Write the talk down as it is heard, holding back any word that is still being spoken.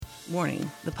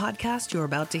Warning, the podcast you're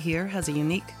about to hear has a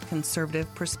unique, conservative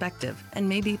perspective and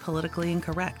may be politically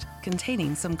incorrect,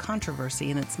 containing some controversy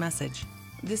in its message.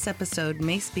 This episode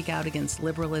may speak out against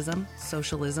liberalism,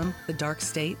 socialism, the dark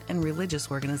state, and religious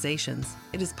organizations.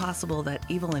 It is possible that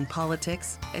evil in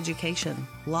politics, education,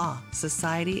 law,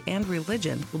 society, and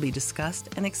religion will be discussed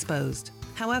and exposed.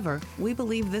 However, we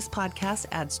believe this podcast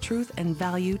adds truth and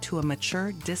value to a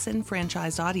mature,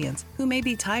 disenfranchised audience who may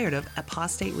be tired of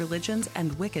apostate religions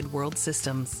and wicked world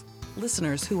systems.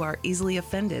 Listeners who are easily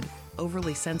offended,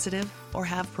 overly sensitive, or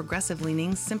have progressive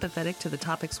leanings sympathetic to the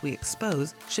topics we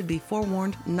expose should be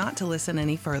forewarned not to listen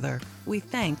any further. We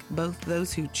thank both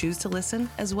those who choose to listen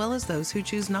as well as those who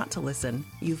choose not to listen.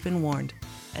 You've been warned.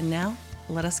 And now,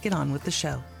 let us get on with the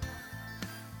show.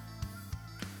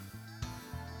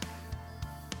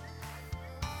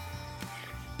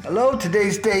 Hello,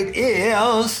 today's date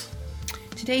is...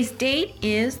 Today's date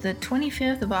is the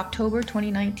 25th of October,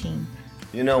 2019.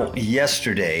 You know,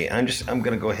 yesterday, I'm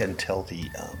going to go ahead and tell the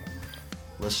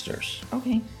listeners.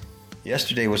 Okay.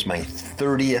 Yesterday was my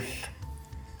 30th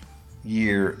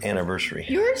year anniversary.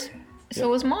 Yours? So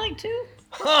was mine, too.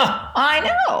 Huh!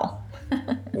 I know.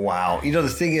 Wow. You know, the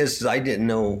thing is I didn't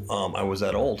know I was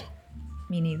that old.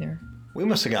 Me neither. We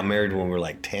must have got married when we were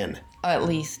like 10. At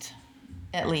least.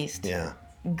 Yeah.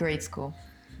 Grade school.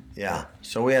 Yeah.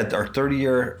 So we had our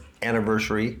 30-year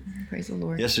anniversary. Praise the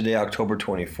Lord. Yesterday, October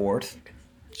 24th.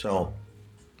 So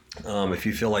if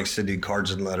you feel like sending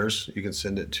cards and letters, you can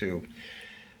send it to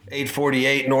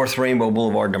 848 North Rainbow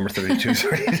Boulevard, number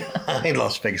 3239,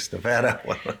 Las Vegas, Nevada.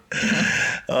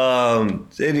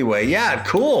 Anyway, yeah,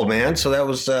 cool, man. So that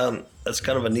was that's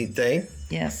kind of a neat thing.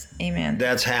 Yes. Amen.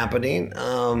 That's happening.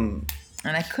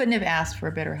 And I couldn't have asked for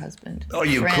a better husband. Oh,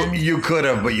 you could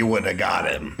have, but you wouldn't have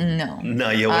got him.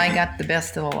 No, you wouldn't. I got the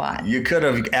best of the lot. You could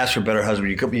have asked for a better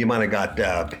husband. You might have got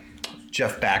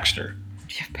Jeff Baxter.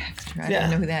 Jeff Baxter. I don't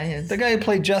know who that is. The guy who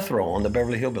played Jethro on the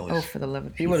Beverly Hillbillies. Oh, for the love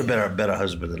of He would have been a better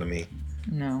husband than me.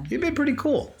 No. He'd been pretty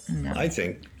cool. No. I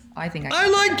think. I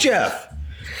like Jeff.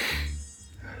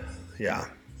 Yeah.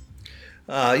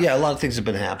 A lot of things have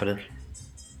been happening.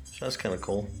 So that's kind of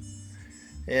cool.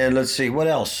 And let's see, what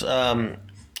else?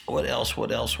 What else?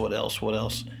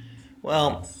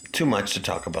 Well, too much to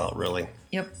talk about, really.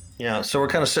 Yep. Yeah, so we're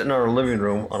kind of sitting in our living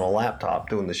room on a laptop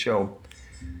doing the show.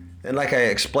 And like I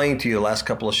explained to you the last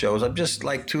couple of shows, I'm just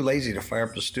like too lazy to fire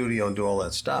up the studio and do all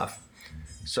that stuff.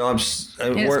 So it's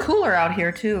cooler out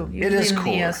here, too. It is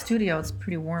cooler. In the studio, it's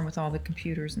pretty warm with all the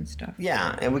computers and stuff.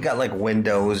 Yeah, and we got like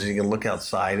windows, and you can look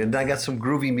outside. And I got some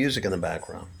groovy music in the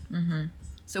background. Mm-hmm.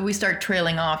 So we start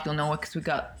trailing off, you'll know it, because we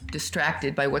got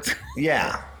distracted by what's going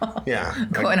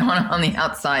on the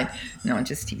outside. No, I'm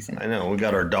just teasing. I know. We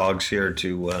got our dogs here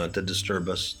to disturb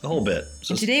us a whole bit.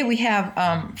 So today we have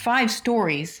 5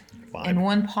 stories and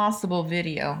 1 possible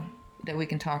video that we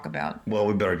can talk about. Well,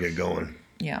 we better get going.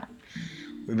 Yeah.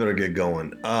 We better get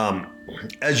going.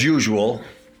 As usual,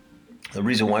 the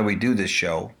reason why we do this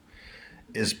show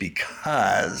is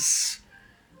because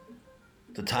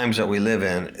the times that we live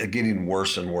in are getting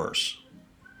worse and worse.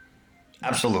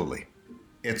 Absolutely.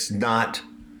 It's not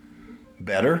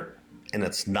better, and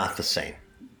it's not the same.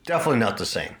 Definitely not the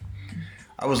same.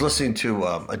 I was listening to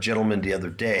a gentleman the other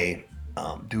day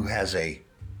who has a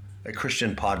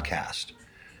Christian podcast.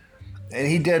 And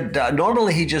he did,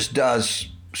 normally he just does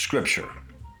scripture.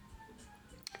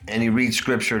 And he reads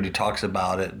scripture and he talks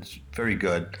about it. It's very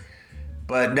good.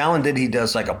 But now and then he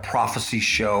does like a prophecy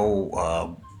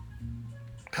show,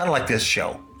 kind of like this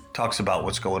show, talks about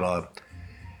what's going on.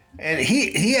 And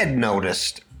he had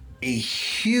noticed a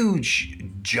huge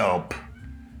jump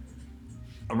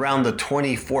around the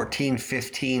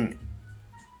 2014-15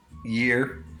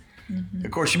 year. Mm-hmm.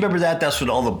 Of course, you remember that? That's when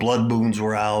all the blood moons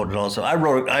were out and all that. I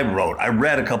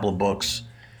read a couple of books.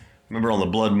 Remember all the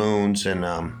blood moons, and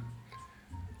a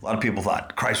lot of people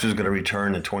thought Christ was going to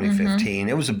return in 2015. Mm-hmm.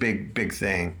 It was a big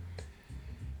thing.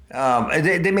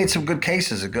 They made some good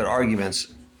cases and good arguments.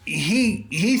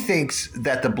 He thinks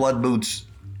that the blood moons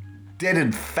did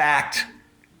in fact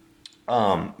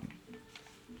bring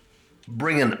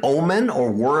an omen,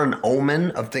 or were an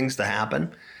omen of things to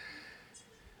happen.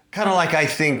 Kind of like I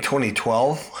think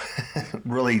 2012,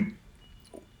 really,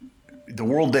 the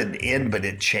world didn't end, but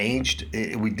it changed.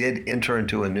 We did enter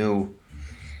into a new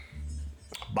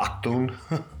Baktun.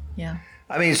 Yeah.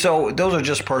 I mean, so those are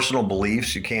just personal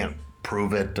beliefs. You can't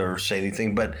prove it or say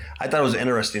anything, but I thought it was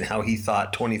interesting how he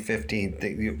thought 2015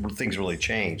 things really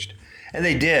changed. And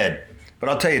they did. But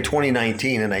I'll tell you,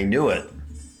 2019, and I knew it,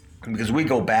 because we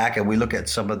go back and we look at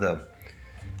some of the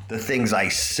things I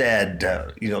said,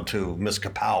 to Ms.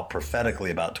 Kapow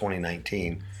prophetically about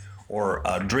 2019, or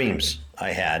dreams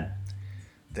I had.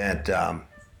 that,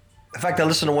 in fact, I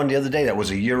listened to one the other day that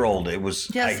was a year old. It was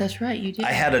Yes, that's right. You did.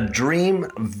 I had a dream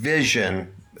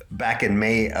vision back in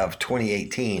May of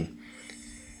 2018,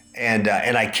 and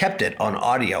I kept it on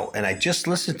audio, and I just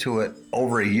listened to it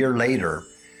over a year later,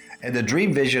 and the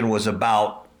dream vision was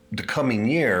about the coming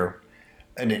year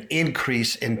and an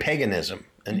increase in paganism,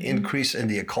 an increase in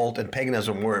the occult and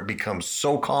paganism, where it becomes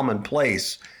so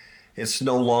commonplace, it's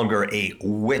no longer a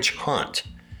witch hunt.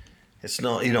 It's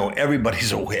not,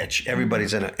 everybody's a witch.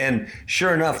 Everybody's in it. And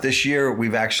sure enough, this year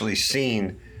we've actually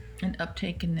seen an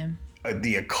uptake in them.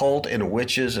 The occult and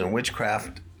witches and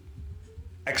witchcraft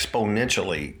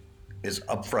exponentially is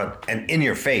up front and in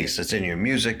your face. It's in your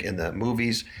music, in the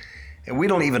movies. And we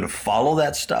don't even follow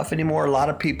that stuff anymore. A lot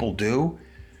of people do.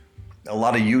 A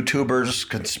lot of YouTubers,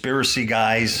 conspiracy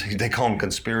guys, they call them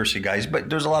conspiracy guys,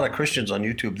 but there's a lot of Christians on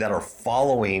YouTube that are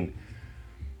following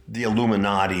the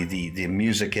Illuminati, the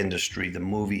music industry, the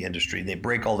movie industry. They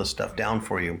break all this stuff down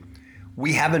for you.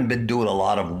 We haven't been doing a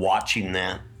lot of watching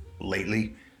that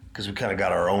lately because we kind of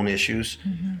got our own issues.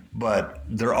 But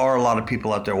there are a lot of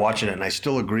people out there watching it, and I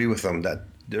still agree with them that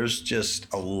there's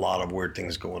just a lot of weird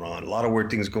things going on. A lot of weird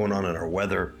things going on in our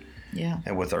weather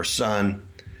and with our sun.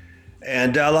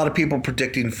 And a lot of people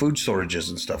predicting food shortages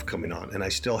and stuff coming on. And I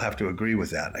still have to agree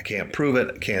with that. I can't prove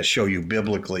it. I can't show you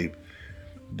biblically.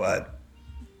 But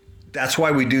that's why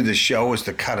we do this show, is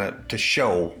to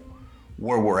show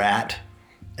where we're at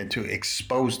and to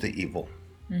expose the evil.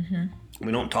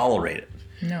 We don't tolerate it.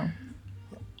 No.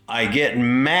 I get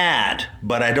mad,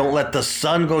 but I don't let the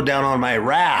sun go down on my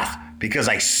wrath because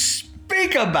I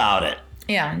speak about it.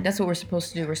 Yeah, that's what we're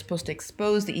supposed to do. We're supposed to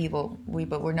expose the evil,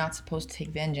 but we're not supposed to take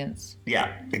vengeance.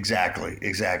 Yeah, exactly.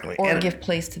 Or give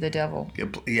place to the devil.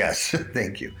 Yes,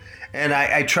 thank you. And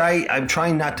I'm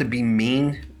trying not to be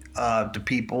mean to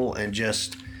people and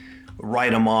just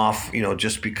write them off,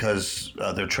 just because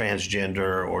they're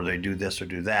transgender or they do this or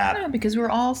do that. No, because we're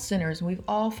all sinners and we've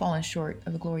all fallen short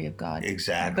of the glory of God.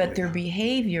 Exactly. But their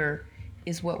behavior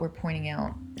is what we're pointing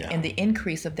out. Yeah. And the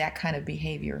increase of that kind of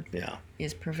behavior Yeah.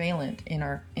 is prevalent in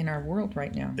our world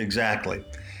right now. Exactly.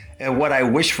 And what I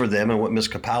wish for them, and what Ms.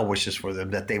 Kapow wishes for them,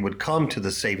 that they would come to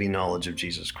the saving knowledge of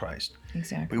Jesus Christ.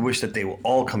 Exactly. We wish that they will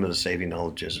all come to the saving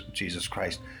knowledge of Jesus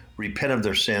Christ, repent of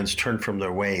their sins, turn from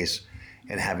their ways,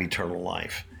 and have eternal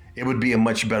life. It would be a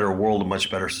much better world, a much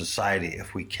better society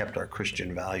if we kept our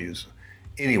Christian values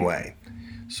anyway.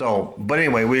 But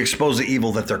anyway, we expose the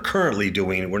evil that they're currently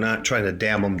doing. We're not trying to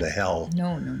damn them to hell.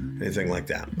 No. Anything like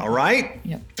that. All right?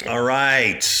 Yep. All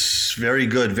right. Very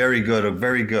good.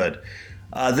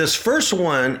 This first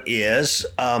one is,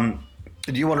 do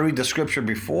you want to read the scripture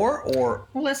before or?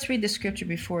 Well, let's read the scripture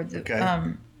before.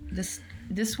 Okay. This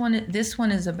one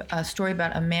is a story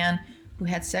about a man who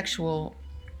had did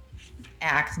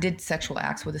sexual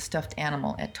acts with a stuffed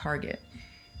animal at Target.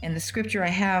 And the scripture I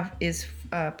have is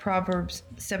Proverbs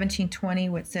 17:20,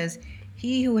 where it says,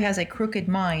 "He who has a crooked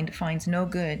mind finds no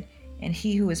good, and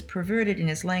he who is perverted in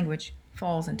his language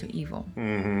falls into evil."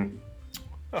 Mm-hmm.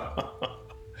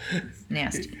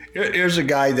 Nasty. Here's a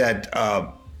guy that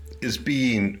is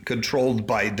being controlled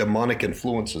by demonic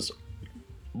influences.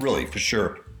 Really, for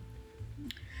sure.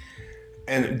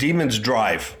 And demons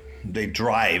drive. They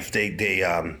drive. They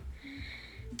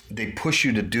push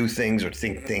you to do things or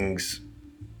think things,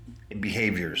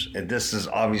 behaviors. And this is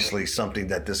obviously something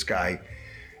that this guy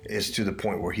is to the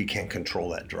point where he can't control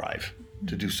that drive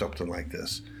to do something like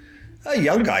this. A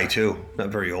young guy too, not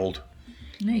very old.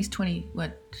 No, he's 20.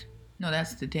 What? No,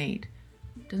 that's the date.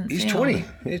 He's 20.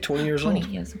 He's 20 years 20, old.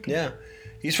 yes, okay. Yeah.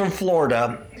 He's from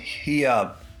Florida. He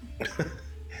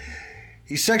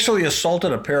he sexually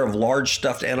assaulted a pair of large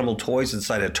stuffed animal toys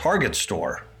inside a Target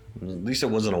store. At least it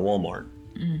wasn't a Walmart.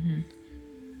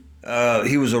 Mm-hmm.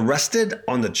 He was arrested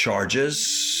on the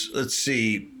charges. Let's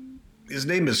see. His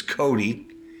name is Cody.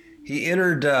 He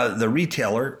entered the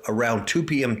retailer around 2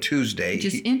 p.m. Tuesday. Which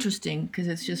is interesting because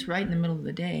it's just right in the middle of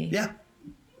the day. Yeah.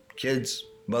 Kids,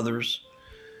 mothers.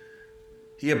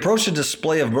 He approached a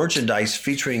display of merchandise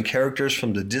featuring characters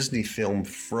from the Disney film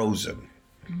Frozen.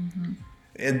 Mm-hmm.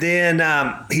 And then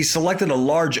he selected a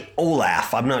large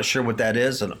Olaf. I'm not sure what that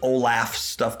is. An Olaf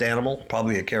stuffed animal,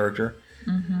 probably a character.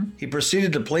 Mm-hmm. He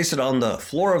proceeded to place it on the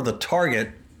floor of the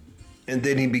Target, and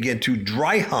then he began to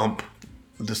dry hump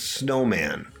the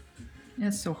snowman.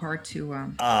 That's so hard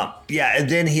to... and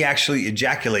then he actually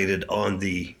ejaculated on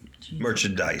the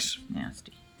merchandise.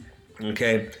 Nasty.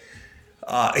 Okay.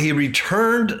 He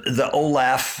returned the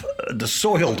Olaf, the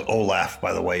soiled Olaf,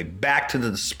 by the way, back to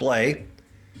the display.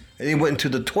 And he went into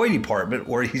the toy department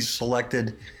where he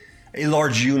selected a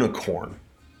large unicorn.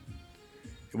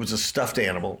 It was a stuffed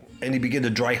animal. And he began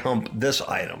to dry hump this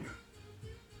item.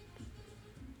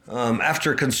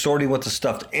 After consorting with the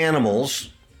stuffed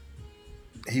animals,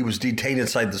 he was detained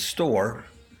inside the store.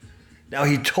 Now,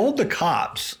 he told the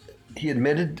cops he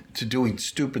admitted to doing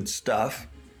stupid stuff.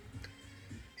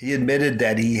 He admitted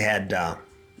that he had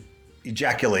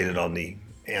ejaculated on the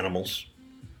animals.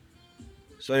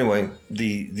 So anyway,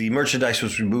 the merchandise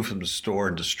was removed from the store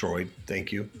and destroyed.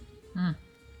 Thank you.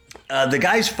 The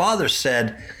guy's father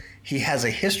said he has a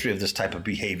history of this type of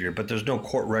behavior, but there's no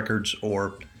court records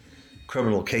or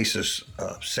criminal cases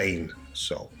saying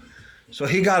so. So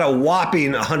he got a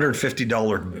whopping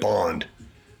 $150 bond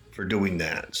for doing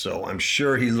that. So I'm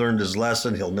sure he learned his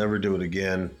lesson. He'll never do it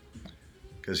again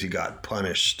because he got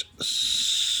punished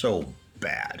so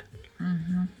bad.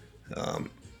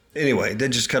 Anyway, that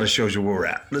just kind of shows you where we're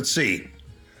at. Let's see.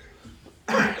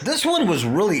 This one was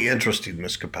really interesting,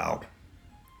 Miss Kapow.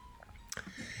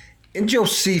 In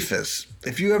Josephus,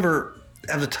 if you ever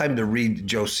have the time to read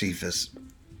Josephus,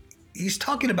 he's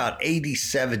talking about AD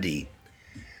 70,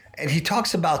 and he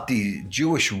talks about the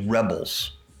Jewish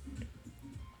rebels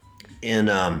in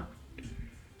AD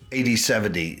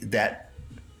 70 that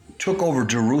took over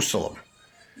Jerusalem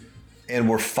and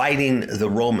were fighting the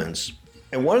Romans.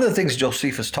 And one of the things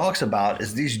Josephus talks about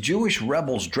is these Jewish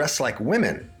rebels dressed like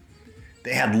women.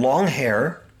 They had long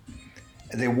hair,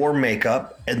 they wore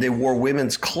makeup, and they wore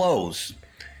women's clothes.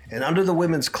 And under the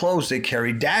women's clothes, they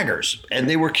carried daggers. And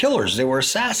they were killers. They were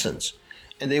assassins.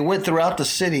 And they went throughout the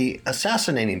city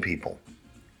assassinating people.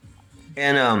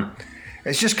 And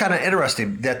it's just kind of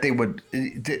interesting that they would,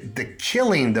 the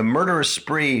killing, the murderous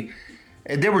spree,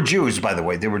 and they were Jews, by the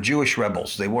way. They were Jewish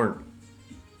rebels. They weren't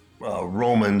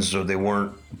Romans, or they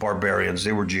weren't barbarians.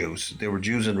 They were Jews. They were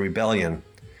Jews in rebellion.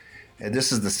 And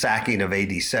this is the sacking of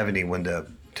AD 70 when the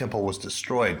temple was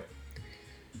destroyed.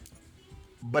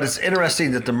 But it's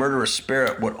interesting that the murderous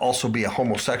spirit would also be a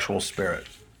homosexual spirit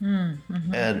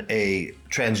and a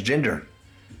transgender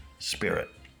spirit.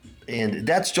 And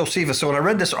that's Josephus. So when I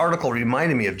read this article, it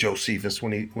reminded me of Josephus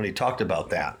when he talked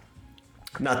about that.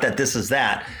 Not that this is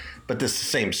that, but this is the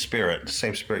same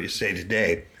spirit you say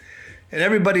today. And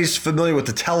everybody's familiar with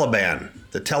the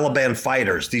Taliban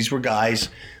fighters. These were guys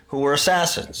who were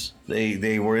assassins.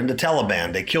 They were in the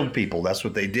Taliban. They killed people. That's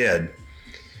what they did.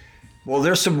 Well,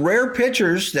 there's some rare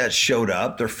pictures that showed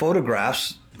up. They're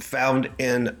photographs found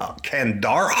in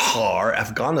Kandahar,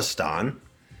 Afghanistan.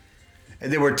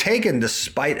 And they were taken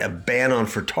despite a ban on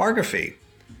photography.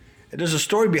 And there's a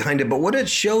story behind it, but what it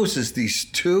shows is these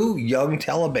two young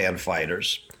Taliban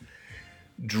fighters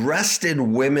dressed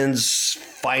in women's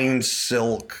fine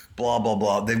silk, blah, blah,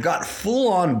 blah. They've got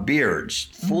full-on beards,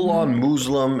 full-on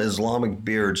Muslim Islamic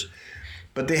beards,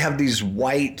 but they have these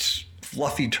white,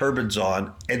 fluffy turbans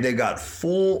on, and they got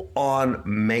full-on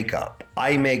makeup,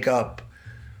 eye makeup,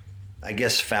 I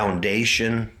guess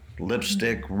foundation,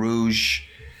 lipstick, rouge,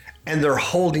 and they're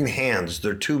holding hands.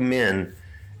 They're two men,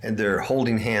 and they're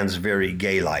holding hands very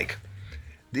gay-like.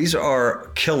 These are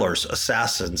killers,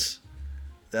 assassins,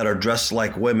 that are dressed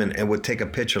like women and would take a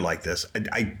picture like this.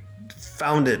 I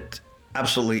found it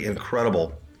absolutely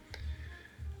incredible.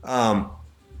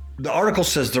 The article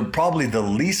says they're probably the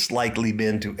least likely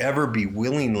men to ever be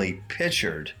willingly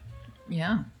pictured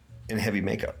in heavy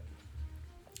makeup.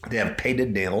 They have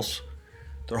painted nails.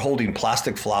 They're holding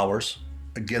plastic flowers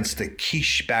against the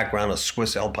quiche background of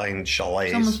Swiss Alpine chalets.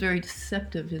 It's almost very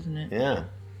deceptive, isn't it? Yeah.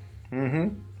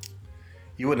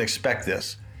 You wouldn't expect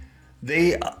this.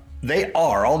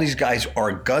 All these guys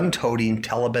are gun-toting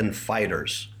Taliban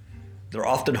fighters. They're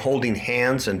often holding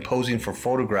hands and posing for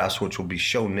photographs, which will be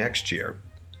shown next year.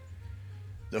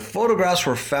 The photographs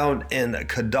were found in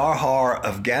Kandahar,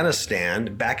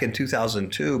 Afghanistan, back in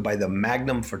 2002 by the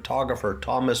Magnum photographer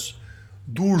Thomas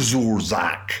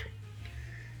Durzurzak.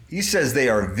 He says they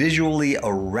are visually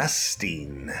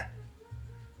arresting.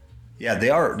 Yeah, they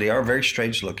are very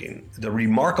strange looking. They're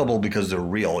remarkable because they're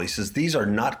real. He says these are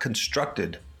not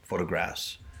constructed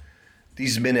photographs.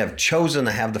 These men have chosen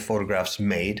to have the photographs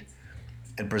made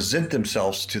and present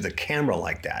themselves to the camera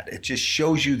like that. It just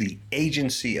shows you the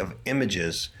agency of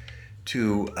images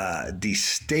to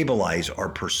destabilize our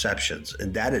perceptions,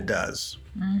 and that it does.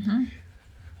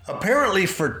 Apparently,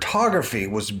 photography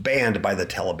was banned by the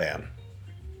Taliban,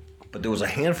 but there was a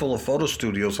handful of photo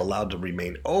studios allowed to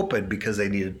remain open because they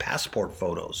needed passport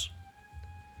photos.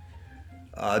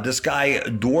 This guy,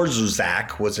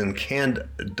 Durzuzak, was in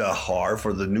Kandahar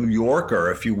for the New Yorker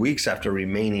a few weeks after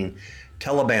remaining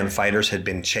Taliban fighters had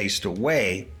been chased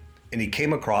away, and he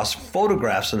came across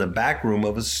photographs in the back room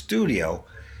of his studio,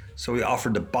 so he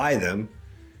offered to buy them.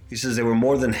 He says they were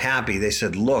more than happy. They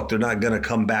said, look, they're not going to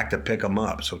come back to pick them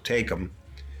up, so take them.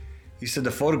 He said the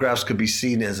photographs could be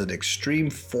seen as an extreme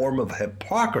form of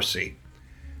hypocrisy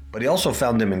But he also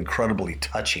found them incredibly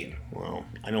touching. Well,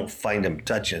 I don't find them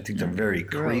touching. I think they're very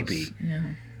creepy. Yeah.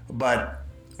 But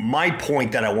my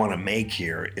point that I want to make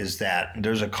here is that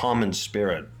there's a common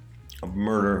spirit of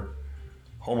murder,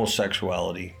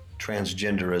 homosexuality,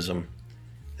 transgenderism.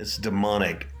 It's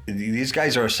demonic. These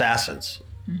guys are assassins.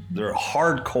 Mm-hmm. They're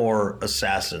hardcore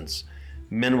assassins.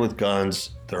 Men with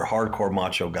guns. They're hardcore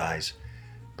macho guys,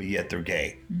 but yet they're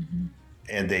gay. Mm-hmm.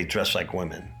 And they dress like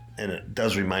women. And it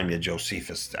does remind me of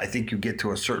Josephus. I think you get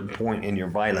to a certain point in your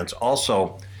violence.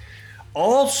 Also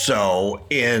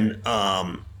in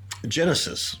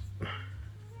Genesis.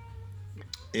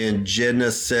 In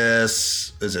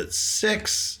Genesis, is it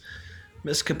 6,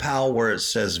 Miss Kapow, where it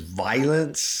says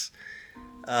violence?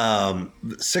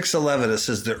 6:11, it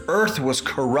says, the earth was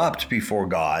corrupt before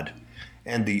God,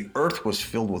 and the earth was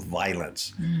filled with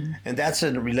violence. Mm. And that's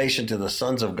in relation to the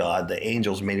sons of God, the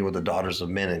angels mating with the daughters of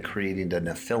men and creating the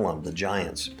Nephilim, the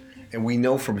giants. And we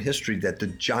know from history that the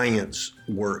giants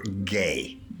were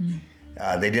gay. Mm.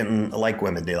 They didn't like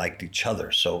women, they liked each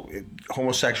other. So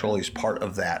homosexuality is part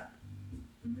of that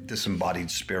disembodied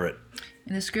spirit.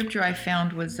 And the scripture I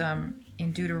found was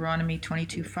in Deuteronomy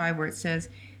 22:5, where it says,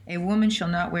 a woman shall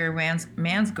not wear a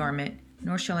man's garment,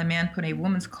 nor shall a man put a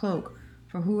woman's cloak,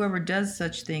 for whoever does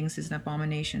such things is an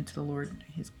abomination to the Lord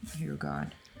your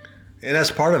God. And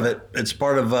that's part of it. It's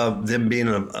part of them being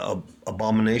an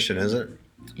abomination, is it?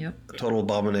 Yep. A total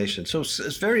abomination. So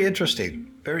it's very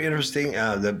interesting. Very interesting.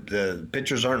 The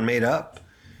pictures aren't made up.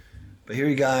 But here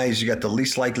you got the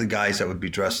least likely guys that would be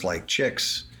dressed like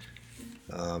chicks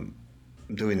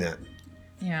doing that.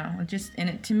 Yeah,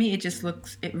 to me,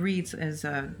 it reads as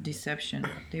a deception.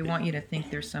 They want you to think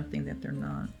there's something that they're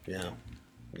not.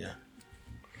 Yeah.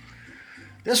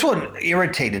 This one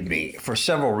irritated me for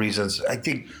several reasons. I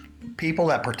think people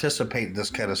that participate in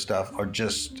this kind of stuff are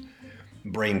just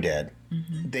brain dead.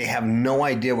 Mm-hmm. They have no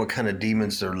idea what kind of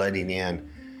demons they're letting in.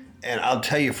 And I'll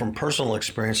tell you from personal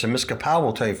experience, and Ms. Kapow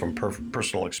will tell you from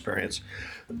personal experience,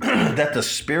 that the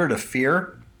spirit of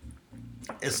fear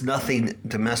is nothing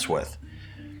to mess with.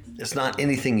 It's not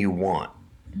anything you want.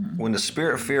 Mm-hmm. When the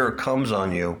spirit of fear comes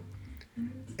on you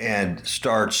and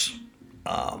starts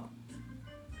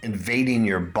invading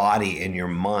your body and your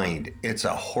mind, it's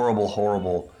a horrible,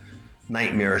 horrible,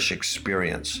 nightmarish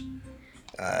experience.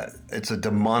 It's a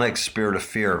demonic spirit of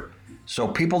fear. So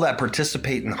people that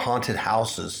participate in haunted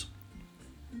houses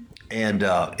and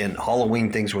in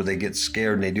Halloween things where they get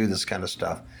scared and they do this kind of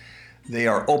stuff, they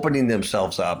are opening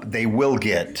themselves up. They will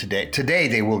get today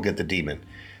they will get the demon.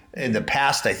 In the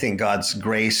past, I think God's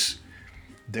grace,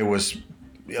 there was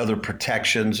other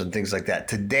protections and things like that.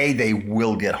 Today they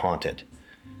will get haunted,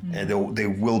 and they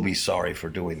will be sorry for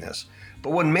doing this.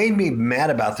 But what made me mad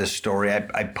about this story,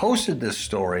 I posted this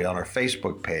story on our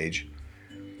Facebook page,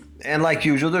 and like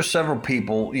usual, there's several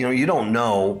people, you don't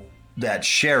know, that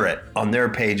share it on their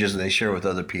pages and they share it with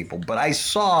other people. But I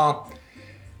saw,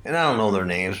 and I don't know their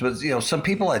names, but some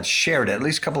people had shared it. At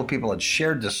least a couple of people had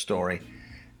shared this story.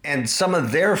 And some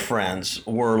of their friends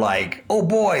were like, oh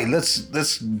boy,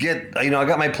 let's get, I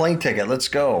got my plane ticket, let's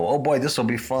go. Oh boy, this will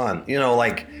be fun.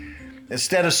 Like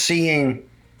instead of seeing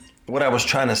what I was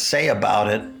trying to say about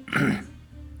it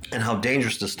and how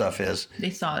dangerous this stuff is.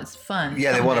 They saw it's fun.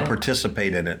 Yeah, they want to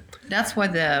participate in it. That's why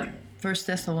the 1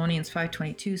 Thessalonians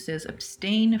 5:22 says,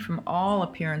 abstain from all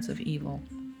appearance of evil.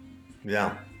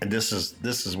 Yeah, and this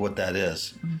is what that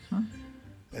is. Mm-hmm.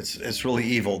 It's really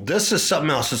evil. This is something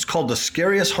else. It's called the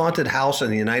scariest haunted house in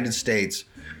the United States.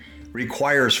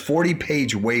 Requires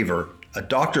 40-page waiver, a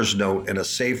doctor's note, and a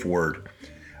safe word.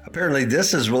 Apparently,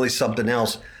 this is really something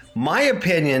else. My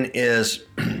opinion is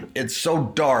it's so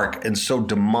dark and so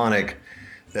demonic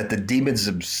that the demons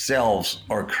themselves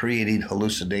are creating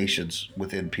hallucinations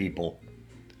within people,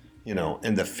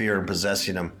 and the fear of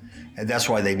possessing them. And that's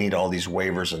why they need all these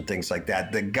waivers and things like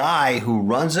that. The guy who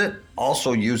runs it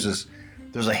also uses...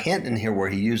 There's a hint in here where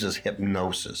he uses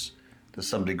hypnosis to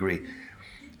some degree.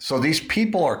 So these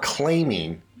people are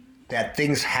claiming that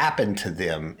things happen to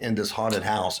them in this haunted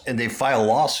house, and they file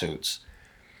lawsuits,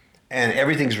 and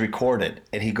everything's recorded.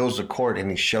 And he goes to court and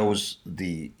he shows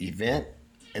the event,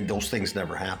 and those things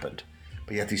never happened.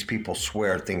 But yet these people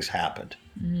swear things happened.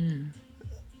 Mm.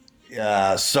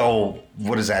 So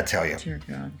what does that tell you? Dear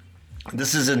God.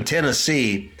 This is in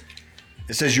Tennessee.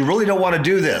 It says, you really don't want to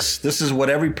do this. This is what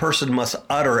every person must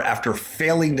utter after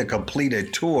failing to complete a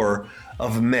tour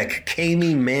of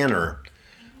McCamey Manor.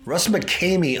 Russ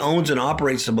McCamey owns and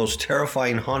operates the most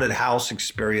terrifying haunted house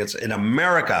experience in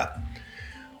America.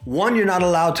 One you're not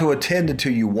allowed to attend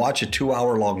until you watch a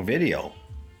 2-hour-long video,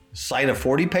 sign a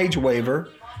 40-page waiver,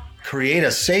 create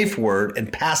a safe word,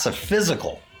 and pass a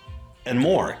physical. and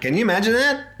more. Can you imagine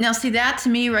that? Now, see, that to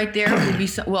me right there would be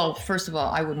well, first of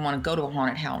all, I wouldn't want to go to a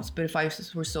haunted house, but if I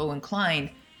were so inclined,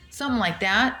 something like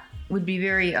that would be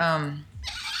very a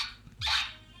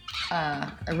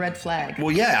red flag.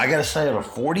 Well, yeah, I got to sign a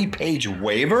 40-page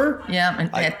waiver. Yeah,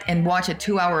 and watch a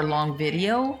 2-hour-long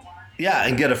video. Yeah,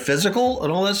 and get a physical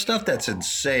and all that stuff. That's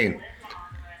insane.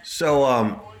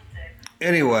 So,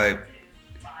 anyway,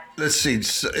 let's see. It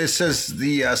says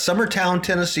the Summertown,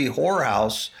 Tennessee horror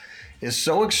house is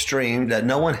so extreme that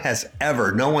no one has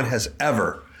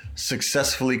ever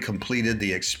successfully completed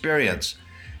the experience.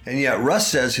 And yet Russ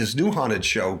says his new haunted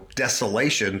show,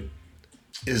 Desolation,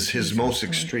 is his most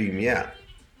extreme yet.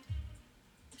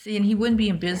 See, and he wouldn't be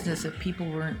in business if people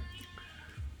weren't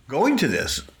going to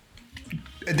this.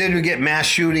 And then we get mass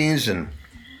shootings and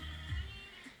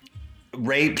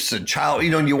rapes and child,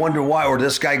 and you wonder why, or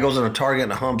this guy goes in a Target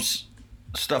and humps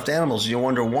stuffed animals. You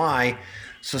wonder why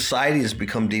society has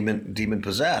become demon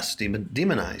possessed,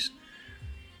 demonized.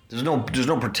 There's no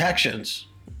protections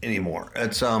anymore.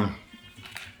 It's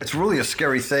really a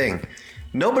scary thing.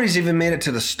 Nobody's even made it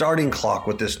to the starting clock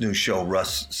with this new show,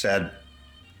 Russ said.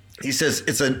 He says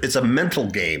it's a mental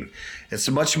game. It's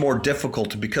much more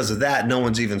difficult because of that. No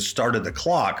one's even started the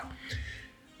clock.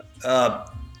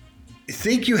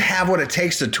 Think you have what it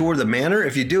takes to tour the manor?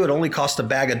 If you do, it only costs a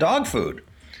bag of dog food.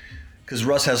 Because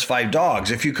Russ has 5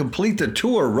 dogs. If you complete the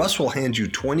tour, Russ will hand you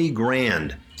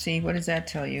 $20,000. See, what does that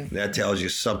tell you? That tells you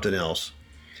something else.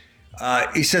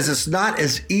 He says it's not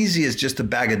as easy as just a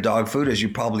bag of dog food, as you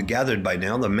probably gathered by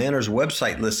now. The Manor's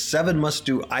website lists 7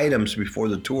 must-do items before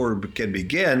the tour can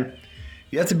begin.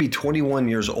 You have to be 21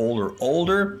 years old or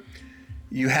older.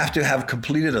 You have to have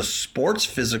completed a sports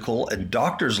physical and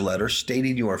doctor's letter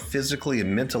stating you are physically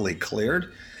and mentally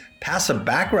cleared. Pass a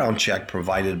background check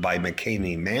provided by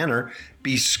McKamey Manor.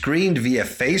 Be screened via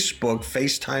Facebook,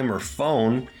 FaceTime, or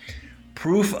phone.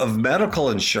 Proof of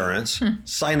medical insurance,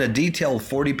 sign a detailed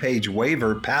 40-page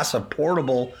waiver, pass a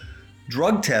portable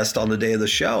drug test on the day of the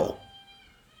show.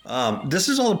 This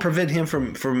is all to prevent him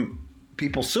from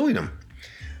people suing him.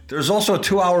 There's also a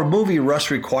 2-hour movie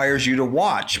Russ requires you to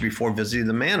watch before visiting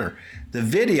the manor. The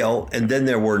video, And Then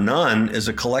There Were None, is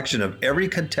a collection of every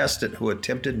contestant who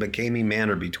attempted McKamey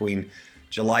Manor between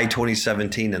July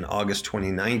 2017 and August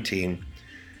 2019.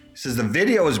 He says the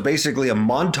video is basically a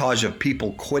montage of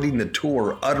people quitting the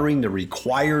tour, uttering the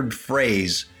required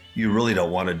phrase, "You really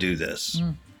don't want to do this."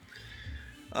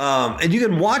 And you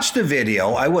can watch the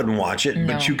video. I wouldn't watch it,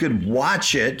 but you could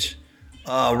watch it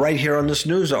right here on this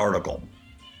news article.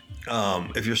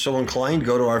 If you're so inclined,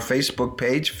 go to our Facebook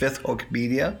page, Fifth Hook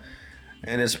Media,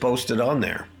 and it's posted on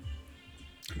there.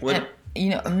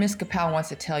 Miss Kapow wants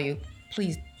to tell you,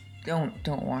 please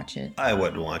don't watch it. I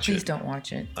wouldn't watch it. Please don't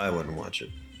watch it. I wouldn't watch it.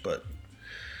 But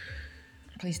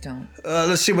please don't.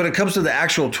 Let's see. When it comes to the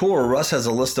actual tour, Russ has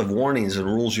a list of warnings and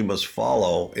rules you must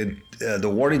follow. The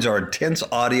warnings are intense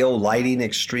audio, lighting,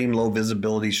 extreme low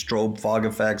visibility, strobe, fog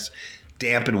effects,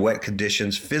 damp and wet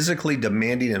conditions, physically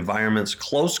demanding environments,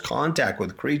 close contact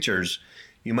with creatures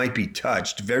you might be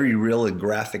touched, very real and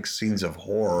graphic scenes of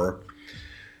horror.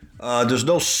 There's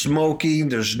no smoking,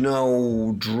 there's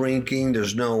no drinking,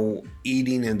 there's no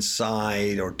eating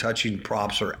inside or touching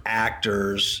props or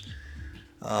actors.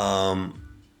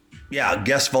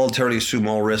 Guests voluntarily assume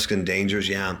all risks and dangers,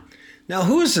 Now,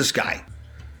 who is this guy?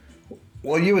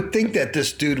 Well, you would think that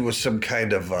this dude was some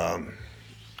kind of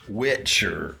witch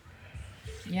or...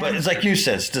 Yeah. But it's like you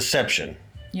said, it's deception.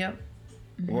 Yep.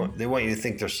 Mm-hmm. They want you to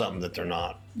think there's something that they're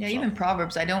not. Yeah, even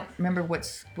Proverbs. I don't remember what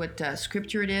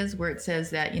scripture it is where it says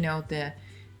that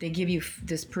they give you,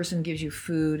 this person gives you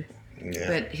food,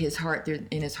 but in his heart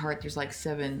there's like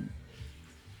 7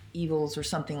 evils or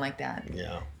something like that.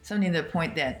 Yeah. Something to the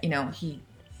point that he,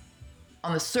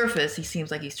 on the surface he seems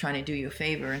like he's trying to do you a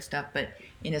favor and stuff, but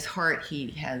in his heart he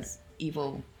has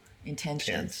evil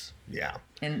intentions. Yeah.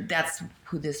 And that's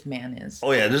who this man is.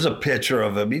 Oh, yeah. There's a picture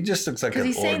of him. He just looks like an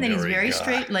ordinary guy. Because he's saying that he's very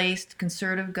straight-laced,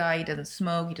 conservative guy. He doesn't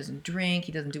smoke. He doesn't drink.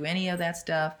 He doesn't do any of that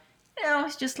stuff.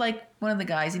 He's just like one of the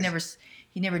guys. He never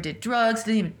did drugs.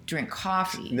 Didn't even drink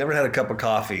coffee. Never had a cup of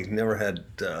coffee. Never had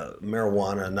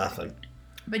marijuana, nothing.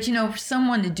 But, for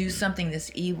someone to do something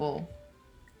this evil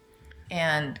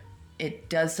and it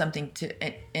does something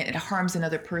it harms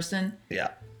another person. Yeah.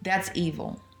 That's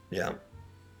evil. Yeah.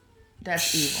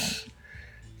 That's evil.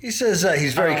 He says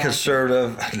he's very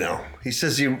conservative. No, he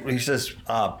says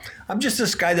I'm just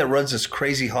this guy that runs this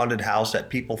crazy haunted house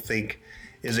that people think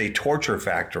is a torture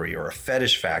factory or a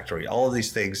fetish factory. All of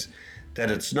these things that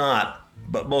it's not,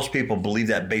 but most people believe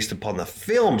that based upon the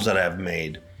films that I've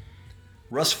made.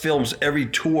 Russ films every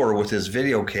tour with his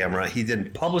video camera. He then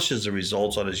publishes the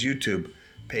results on his YouTube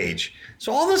page.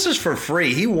 So all this is for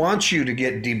free. He wants you to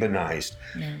get demonized.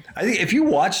 Yeah. I think if you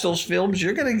watch those films,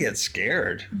 you're going to get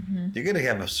scared. You're going to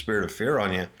have a spirit of fear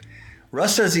on you.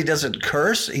 Russ says he doesn't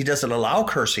curse. He doesn't allow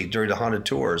cursing during the haunted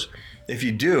tours. If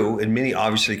you do, and many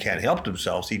obviously can't help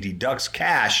themselves, he deducts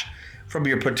cash from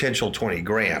your potential 20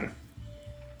 grand.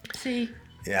 See?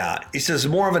 Yeah. He says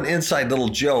more of an inside little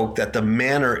joke that the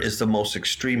manor is the most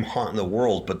extreme haunt in the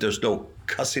world, but there's no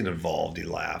cussing involved. He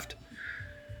laughed.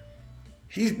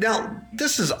 Now,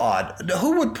 this is odd.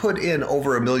 Who would put in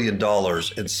over $1 million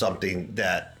in something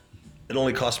that it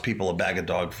only costs people a bag of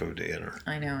dog food to enter?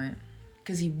 I know it.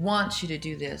 Because he wants you to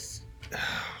do this.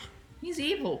 He's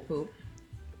evil, Poop.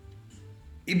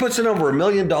 He puts in over $1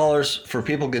 million for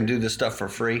people who can do this stuff for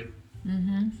free.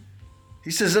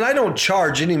 He says, and I don't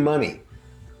charge any money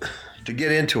to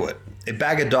get into it. A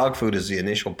bag of dog food is the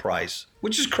initial price,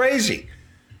 which is crazy.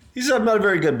 He said, I'm not a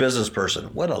very good business person.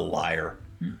 What a liar.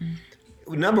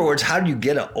 In other words, how do you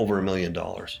get over $1 million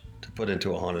to put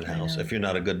into a haunted house if you're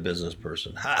not a good business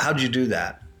person? How'd you do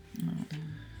that?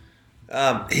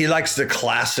 He likes the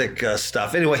classic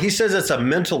stuff. Anyway, he says it's a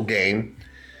mental game.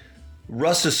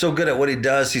 Russ is so good at what he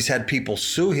does, he's had people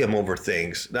sue him over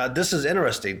things. Now, this is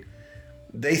interesting.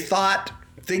 They thought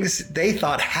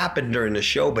happened during the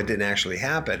show, but didn't actually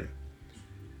happen.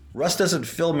 Russ doesn't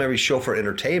film every show for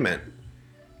entertainment.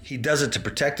 He does it to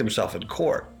protect himself in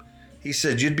court. He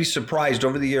said, you'd be surprised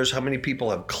over the years how many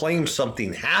people have claimed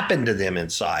something happened to them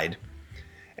inside.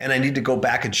 And I need to go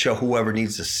back and show whoever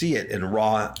needs to see it in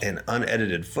raw and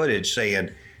unedited footage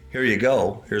saying, here you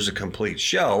go, here's a complete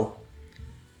show.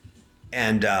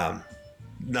 And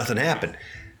nothing happened.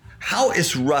 How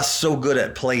is Russ so good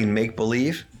at playing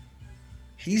make-believe?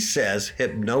 He says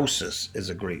hypnosis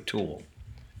is a great tool.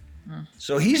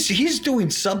 So he's doing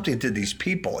something to these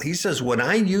people. He says, when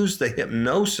I use the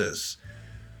hypnosis,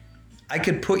 I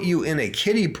could put you in a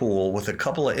kiddie pool with a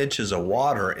couple of inches of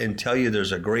water and tell you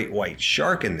there's a great white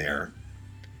shark in there,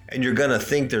 and you're going to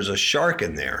think there's a shark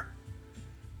in there.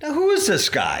 Now, who is this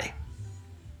guy?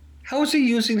 How is he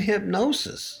using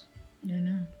hypnosis? I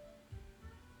know.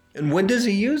 And when does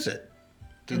he use it?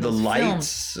 Through the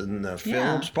lights and the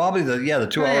films? Probably the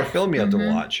 2-hour film you have to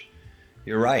watch.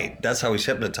 You're right. That's how he's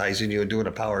hypnotizing you and doing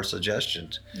a power of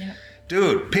suggestions. Yeah.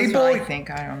 Dude, That's what I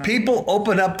think. I don't know. People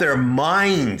open up their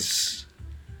minds.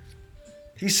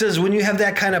 He says when you have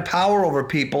that kind of power over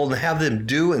people and have them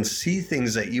do and see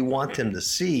things that you want them to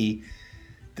see,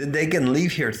 then they can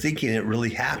leave here thinking it really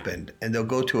happened. And they'll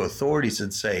go to authorities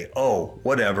and say, oh,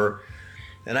 whatever.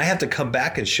 And I have to come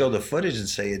back and show the footage and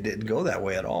say it didn't go that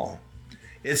way at all.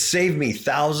 It saved me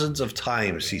thousands of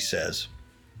times, he says.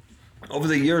 Over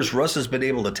the years, Russ has been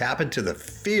able to tap into the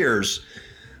fears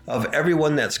of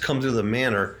everyone that's come through the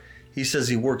manor. He says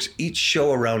he works each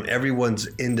show around everyone's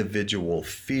individual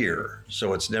fear,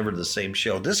 so it's never the same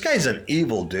show. This guy's an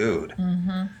evil dude.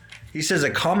 He says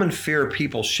a common fear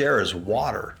people share is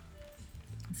water.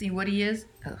 See what he is?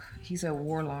 Ugh, he's a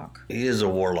warlock. He is a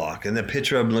warlock. And the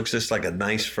picture of him looks just like a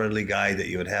nice, friendly guy that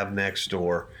you would have next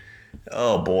door.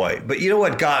 Oh, boy. But you know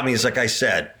what got me is, like I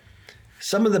said,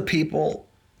 some of the people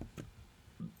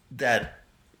that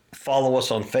follow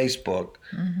us on Facebook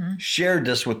shared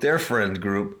this with their friend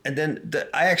group. And then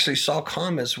I actually saw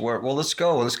comments where, well, let's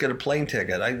go. Let's get a plane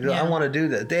ticket. I want to do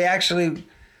that. They actually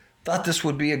thought this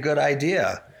would be a good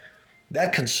idea.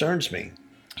 That concerns me.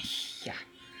 Yeah.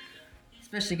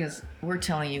 Especially because we're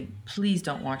telling you, please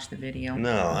don't watch the video.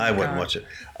 No, I wouldn't watch it.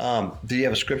 Do you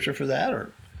have a scripture for that,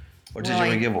 or did you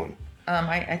already give one?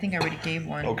 I think I already gave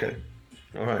one. Okay.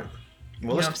 All right.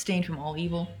 Well, let's abstain from all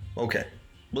evil. Okay.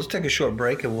 Let's take a short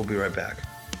break and we'll be right back.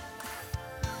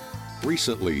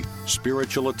 Recently,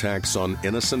 spiritual attacks on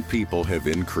innocent people have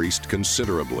increased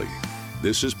considerably.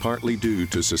 This is partly due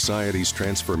to society's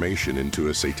transformation into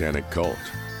a satanic cult.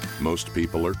 Most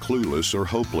people are clueless or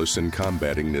hopeless in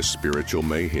combating this spiritual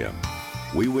mayhem.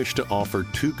 We wish to offer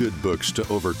 2 good books to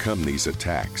overcome these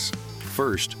attacks.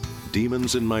 First,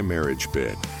 Demons in My Marriage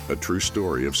Bed, a true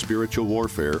story of spiritual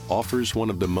warfare, offers one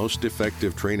of the most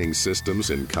effective training systems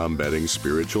in combating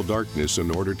spiritual darkness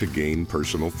in order to gain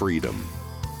personal freedom.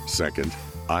 Second,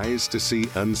 Eyes to See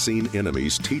Unseen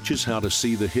Enemies teaches how to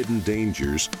see the hidden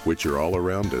dangers which are all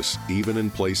around us, even in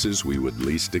places we would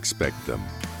least expect them.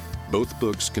 Both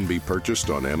books can be purchased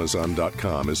on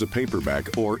Amazon.com as a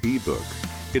paperback or ebook.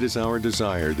 It is our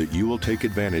desire that you will take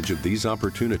advantage of these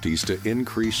opportunities to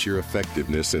increase your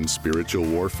effectiveness in spiritual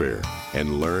warfare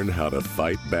and learn how to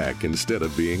fight back instead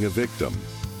of being a victim.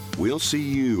 We'll see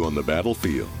you on the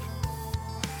battlefield.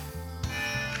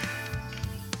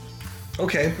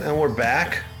 Okay, and we're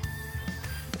back.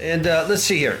 And let's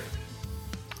see here.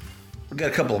 We've got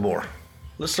a couple more.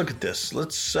 let's look at this.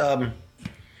 Let's.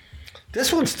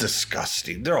 This one's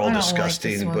disgusting. They're all I don't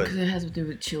disgusting, like this one but because it has to do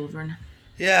with children.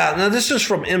 yeah. Now this is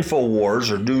from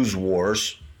InfoWars or News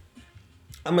Wars.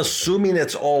 I'm assuming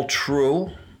it's all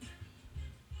true,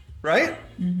 right?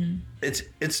 Mm-hmm.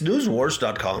 It's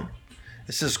newswars.com.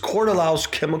 It says court allows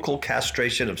chemical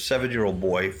castration of 7-year-old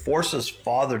boy, forces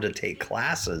father to take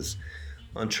classes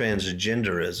on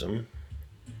transgenderism.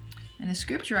 And the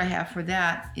scripture I have for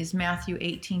that is Matthew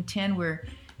 18:10, where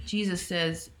Jesus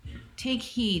says, "Take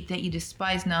heed that you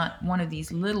despise not one of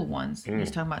these little ones."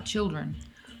 He's talking about children.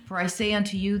 "For I say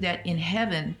unto you that in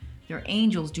heaven their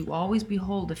angels do always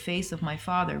behold the face of my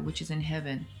Father which is in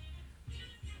heaven."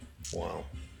 Wow.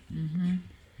 Mm-hmm.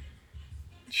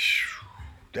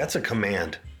 That's a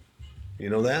command. You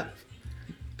know that?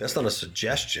 That's not a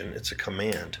suggestion. It's a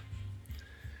command.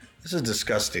 This is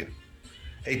disgusting.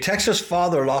 A Texas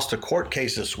father lost a court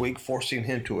case this week, forcing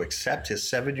him to accept his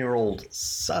 7-year-old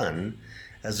son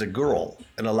as a girl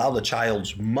and allow the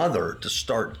child's mother to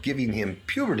start giving him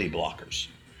puberty blockers.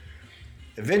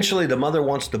 Eventually, the mother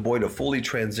wants the boy to fully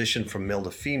transition from male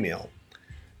to female.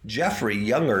 Jeffrey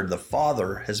Younger, the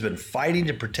father, has been fighting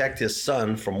to protect his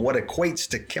son from what equates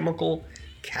to chemical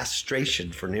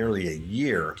castration for nearly a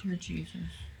year. Dear Jesus.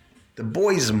 The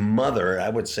boy's mother, I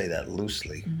would say that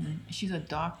loosely, She's a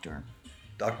doctor.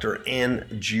 Dr. Ann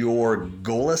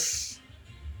Georgoulis,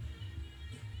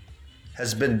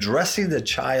 has been dressing the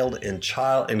child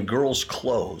in girl's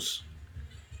clothes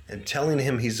and telling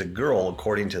him he's a girl,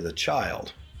 according to the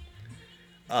child.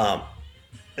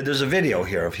 There's a video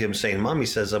here of him saying, "Mommy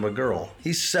says I'm a girl."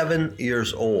 He's 7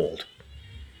 years old.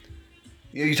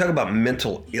 You talk about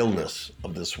mental illness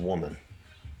of this woman.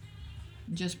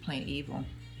 Just plain evil.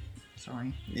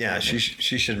 Sorry. Yeah, she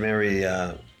should marry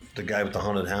the guy with the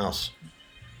haunted house.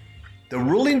 The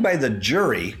ruling by the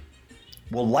jury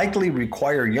will likely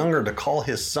require Younger to call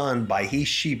his son by he,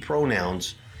 she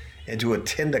pronouns and to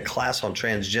attend a class on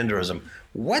transgenderism.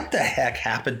 What the heck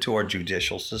happened to our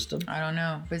judicial system? I don't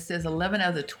know. But it says 11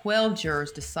 of the 12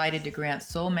 jurors decided to grant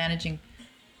sole managing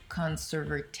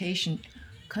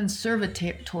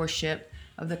conservatorship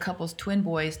of the couple's twin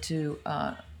boys to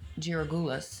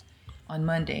Georgoulis on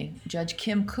Monday. Judge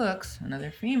Kim Cooks,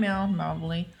 another female,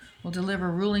 probably, will deliver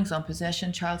rulings on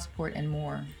possession, child support, and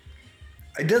more.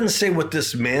 It doesn't say what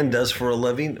this man does for a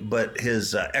living, but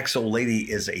his ex-old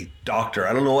lady is a doctor.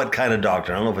 I don't know what kind of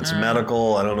doctor. I don't know if it's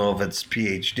medical. I don't know if it's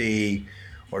PhD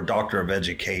or doctor of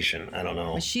education. I don't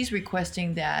know. But she's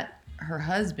requesting that her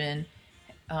husband,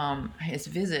 his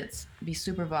visits be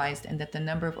supervised and that the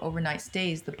number of overnight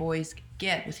stays the boys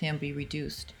get with him be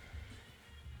reduced.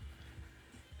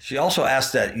 She also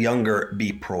asked that Younger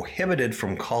be prohibited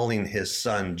from calling his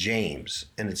son James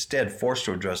and instead forced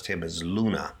to address him as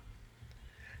Luna.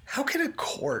 How can a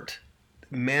court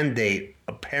mandate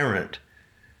a parent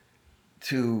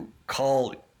to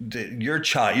call your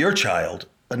child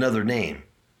another name?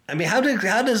 I mean, how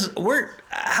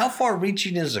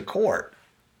far-reaching is a court?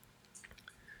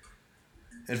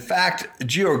 In fact,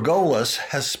 Georgoulis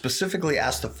has specifically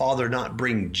asked the father not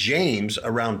bring James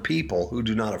around people who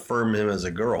do not affirm him as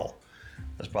a girl.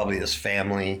 That's probably his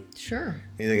family. Sure.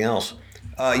 Anything else?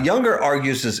 Younger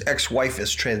argues his ex-wife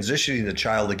is transitioning the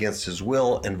child against his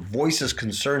will and voices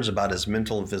concerns about his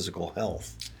mental and physical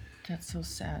health. That's so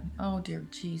sad. Oh, dear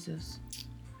Jesus.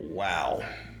 Wow.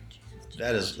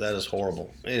 That is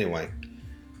horrible. Anyway,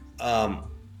 I'm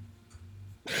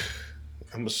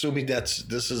assuming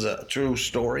this is a true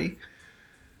story.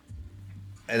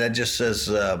 And that just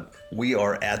says we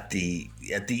are at the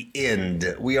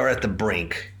end. We are at the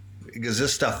brink. Because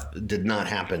this stuff did not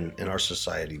happen in our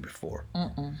society before.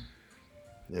 You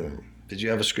know, did you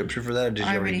have a scripture for that, or did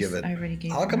you already give it? I already gave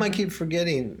it. How come I keep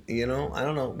forgetting? I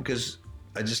don't know, because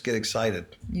I just get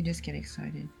excited. You just get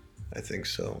excited. I think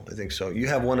so. You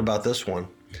have one about this one.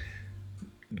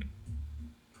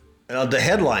 The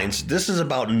headlines, this is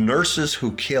about nurses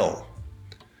who kill.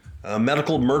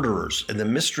 Medical murderers and the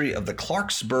mystery of the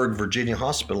Clarksburg, Virginia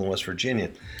hospital in West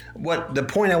Virginia. The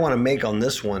point I want to make on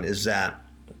this one is that,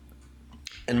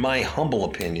 in my humble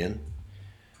opinion,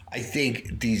 I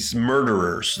think these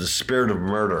murderers, the spirit of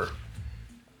murder,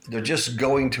 they're just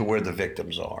going to where the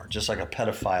victims are. Just like a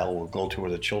pedophile will go to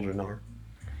where the children are.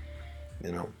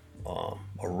 A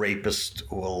rapist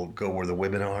will go where the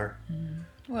women are.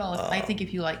 Well, I think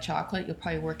if you like chocolate, you'll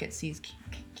probably work at See's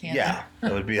Candy. Yeah,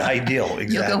 that would be ideal.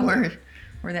 Exactly. You'll go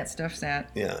where that stuff's at.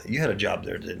 Yeah, you had a job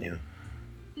there, didn't you?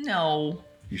 No.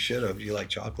 You should have. You like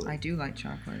chocolate. I do like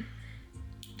chocolate.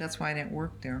 That's why I didn't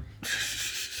work there.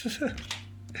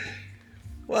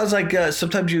 Well, it's like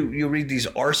sometimes you read these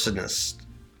arsonists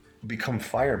become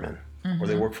firemen. or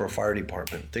they work for a fire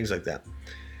department, things like that.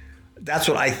 That's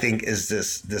what I think is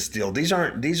this deal. These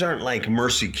aren't like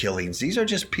mercy killings. These are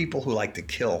just people who like to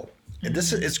kill. And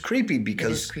it's creepy because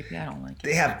It is creepy. I don't like it.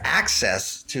 they have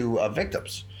access to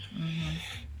victims.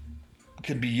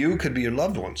 Could be you, could be your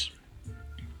loved ones.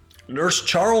 Nurse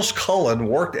Charles Cullen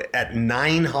worked at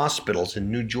 9 hospitals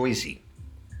in New Jersey.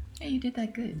 Hey, you did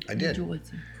that good. I did. Enjoyed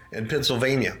it. In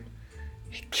Pennsylvania,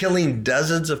 killing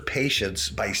dozens of patients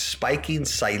by spiking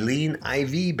saline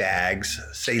IV bags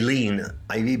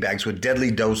with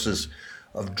deadly doses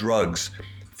of drugs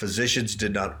physicians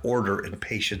did not order and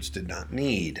patients did not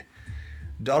need.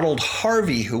 Donald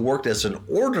Harvey, who worked as an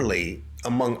orderly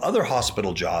among other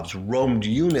hospital jobs, roamed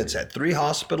units at 3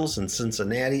 hospitals in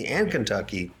Cincinnati and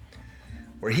Kentucky,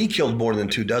 where he killed more than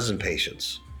 24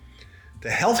 patients. The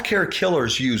healthcare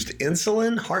killers used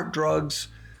insulin, heart drugs,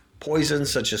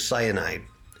 poisons such as cyanide.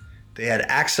 They had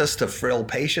access to frail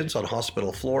patients on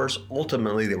hospital floors.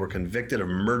 Ultimately, they were convicted of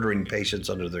murdering patients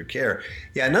under their care.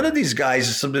 Yeah, none of these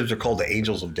guys, sometimes they're called the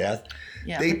angels of death.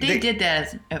 Yeah, they did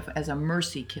that as a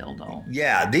mercy kill, though.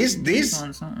 Yeah, these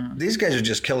ones, these guys are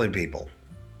just killing people.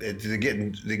 They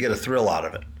get a thrill out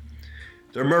of it.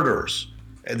 They're murderers,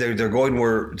 and they're going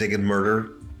where they can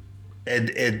murder,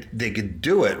 and they can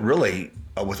do it really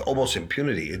with almost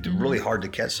impunity. It's really hard to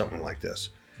catch something like this.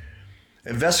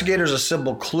 Investigators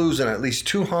assembled clues in at least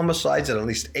 2 homicides and at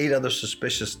least 8 other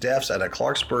suspicious deaths at a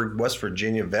Clarksburg, West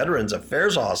Virginia Veterans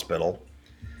Affairs Hospital.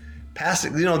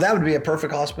 That would be a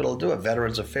perfect hospital to do it,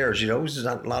 Veterans Affairs. There's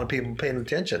not a lot of people paying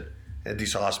attention at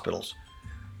these hospitals.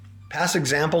 Past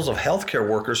examples of healthcare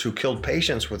workers who killed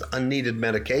patients with unneeded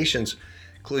medications,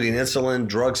 including insulin,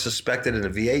 drugs suspected in the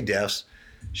VA deaths,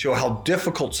 show how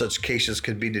difficult such cases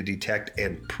can be to detect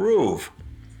and prove.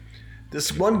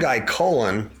 This one guy,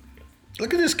 Cullen,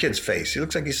 look at this kid's face. He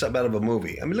looks like he's something out of a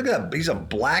movie. I mean, look at that. He's a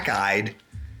black-eyed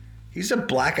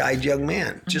young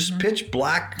man. Just pitch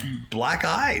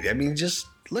black-eyed. I mean, just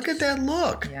look at that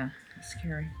look. Yeah, it's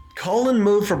scary. Cullen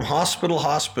moved from hospital to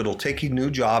hospital, taking new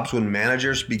jobs when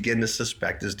managers begin to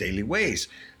suspect his daily ways.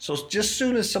 So just as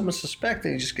soon as someone suspects,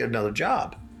 you just get another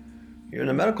job. You're in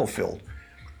the medical field.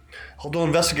 Although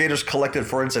investigators collected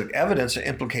forensic evidence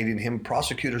implicating him,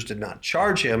 prosecutors did not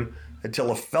charge him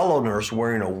until a fellow nurse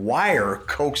wearing a wire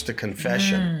coaxed a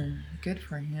confession. Good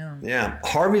for him. Yeah.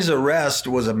 Harvey's arrest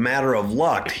was a matter of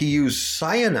luck. He used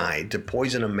cyanide to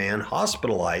poison a man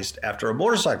hospitalized after a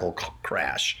motorcycle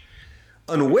crash,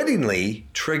 unwittingly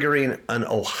triggering an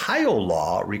Ohio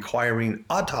law requiring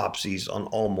autopsies on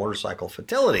all motorcycle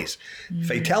fatalities.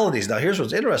 Now, here's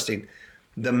what's interesting.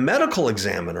 The medical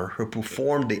examiner who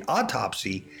performed the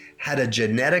autopsy had a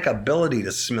genetic ability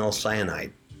to smell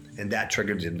cyanide, and that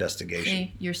triggered the investigation.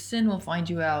 Hey, your sin will find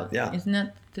you out. Yeah. Isn't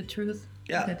that the truth?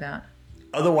 Yeah. Look at that.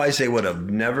 Otherwise, they would have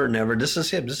never, this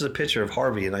is him. This is a picture of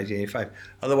Harvey in 1985.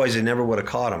 Otherwise, they never would have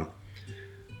caught him.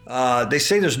 They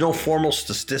say there's no formal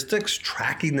statistics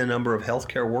tracking the number of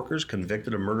healthcare workers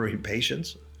convicted of murdering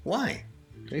patients. Why?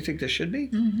 Do you think there should be?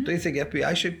 Do you think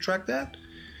FBI should track that?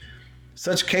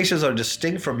 Such cases are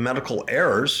distinct from medical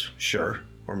errors, sure,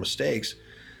 or mistakes.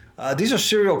 These are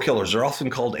serial killers. They're often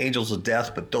called angels of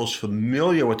death, but those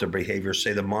familiar with their behavior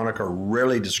say the moniker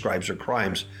rarely describes their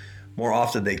crimes. More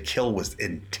often, they kill with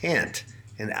intent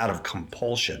and out of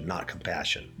compulsion, not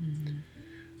compassion.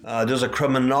 There's a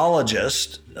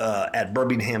criminologist at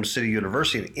Birmingham City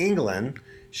University in England.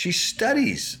 She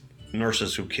studies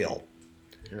nurses who kill.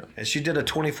 Yeah. And she did a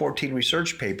 2014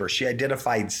 research paper. She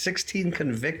identified 16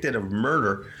 convicted of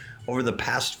murder over the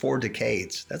past 4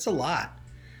 decades. That's a lot.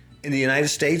 In the United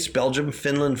States, Belgium,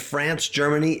 Finland, France,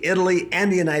 Germany, Italy,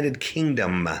 and the United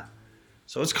Kingdom.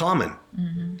 So it's common.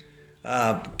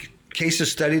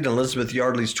 Cases studied in Elizabeth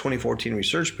Yardley's 2014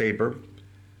 research paper.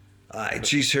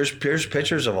 Here's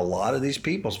pictures of a lot of these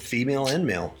people, female and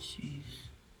male. Jeez.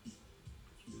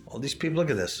 All these people, look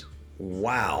at this.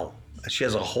 Wow. She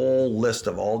has a whole list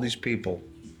of all these people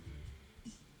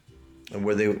and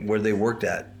where they worked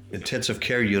at. Intensive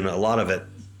care unit, a lot of it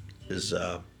is,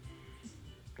 ER,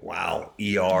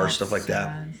 That's stuff like that.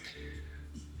 sad.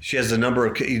 She has the number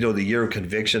of, the year of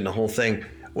conviction, the whole thing.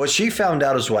 What she found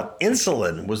out is what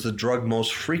insulin was the drug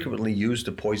most frequently used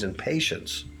to poison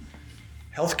patients.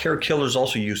 Healthcare killers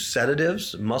also use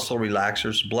sedatives, muscle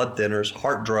relaxers, blood thinners,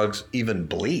 heart drugs, even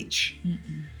bleach.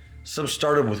 Some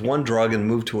started with one drug and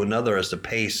moved to another as the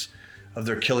pace of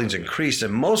their killings increased.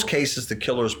 In most cases, the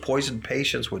killers poisoned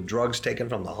patients with drugs taken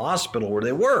from the hospital where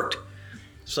they worked.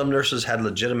 Some nurses had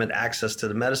legitimate access to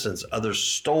the medicines. Others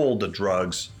stole the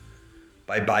drugs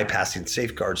by bypassing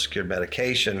safeguards, secured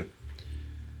medication.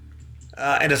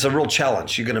 And it's a real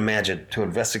challenge, you can imagine, to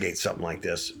investigate something like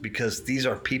this, because these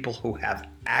are people who have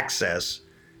access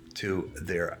to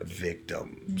their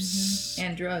victims.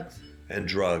 And drugs. And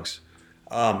drugs.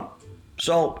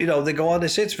 So, they go on, they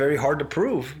say it's very hard to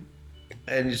prove.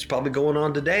 And it's probably going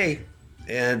on today.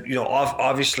 And,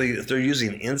 obviously, if they're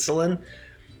using insulin,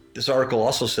 this article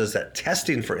also says that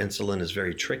testing for insulin is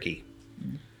very tricky.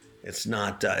 It's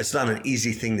not an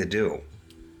easy thing to do,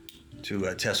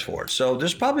 to test for it. So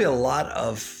there's probably a lot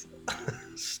of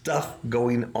stuff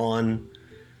going on,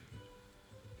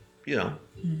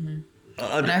 And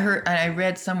I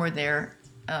read somewhere there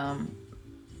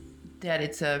that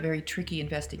it's a very tricky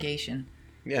investigation.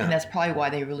 Yeah. And that's probably why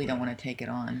they really don't want to take it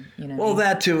on. Well,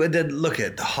 that too. And then look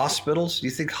at the hospitals. Do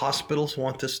you think hospitals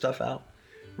want this stuff out?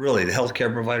 Really, the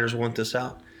healthcare providers want this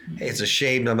out? Hey, it's a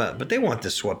shame, but they want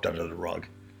this swept under the rug.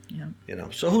 Yeah.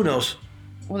 So who knows?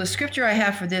 Well, the scripture I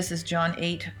have for this is John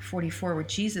 8:44, where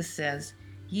Jesus says,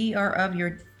 "Ye are of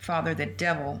your father the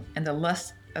devil, and the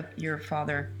lust of your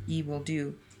father ye will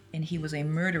do. And he was a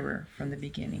murderer from the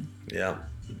beginning." Yeah.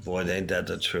 Boy, ain't that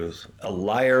the truth. A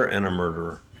liar and a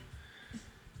murderer.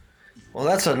 Well,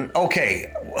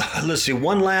 okay. Let's see.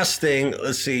 One last thing.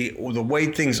 Let's see the way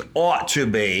things ought to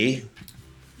be.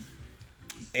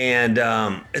 And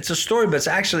it's a story, but it's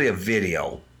actually a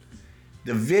video.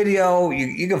 The video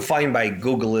you can find by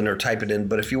Googling or type it in.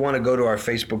 But if you want to go to our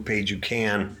Facebook page, you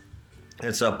can.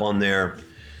 It's up on there.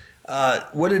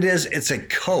 What it is, it's a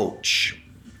coach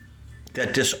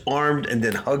that disarmed and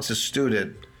then hugs a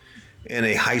student in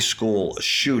a high school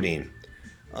shooting.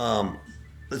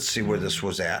 Let's see where this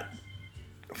was at,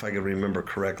 if I can remember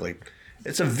correctly.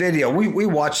 It's a video. We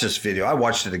watched this video. I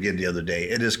watched it again the other day.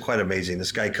 It is quite amazing.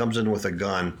 This guy comes in with a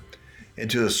gun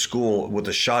into the school with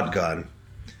a shotgun,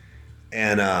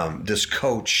 and this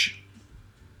coach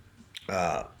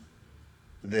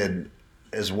then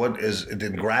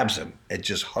grabs him and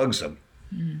just hugs him.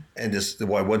 And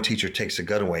one teacher takes the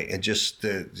gun away, and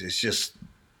it's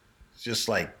just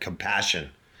like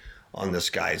compassion on this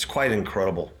guy. It's quite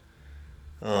incredible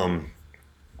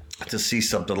to see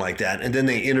something like that. And then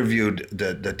they interviewed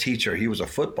the teacher. He was a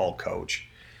football coach,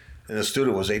 and the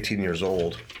student was 18 years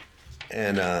old.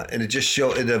 And it just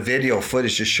the video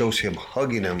footage just shows him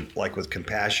hugging him like with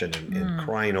compassion and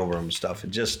crying over him and stuff.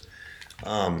 It just,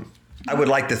 I would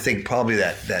like to think probably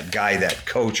that guy, that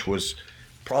coach, was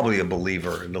probably a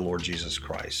believer in the Lord Jesus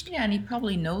Christ. Yeah, and he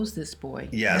probably knows this boy.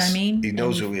 Yes, you know what I mean? He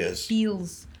knows who he is.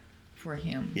 Feels for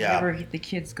him. Yeah. Whatever the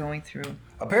kid's going through.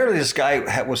 Apparently, this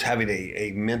guy was having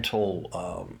a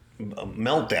mental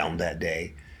meltdown that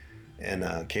day,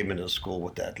 and came into school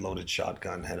with that loaded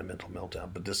shotgun, had a mental meltdown.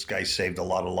 But this guy saved a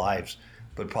lot of lives,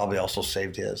 but probably also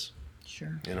saved his.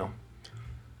 Sure.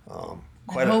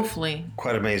 Hopefully,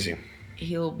 quite amazing.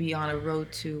 He'll be on a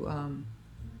road to,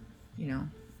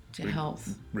 to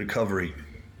health. Recovery.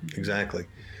 Exactly.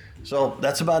 So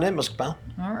that's about it, Miss Pal.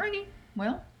 All righty.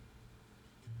 Well.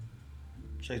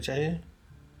 Say ciao.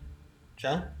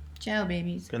 Ciao,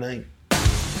 babies. Good night.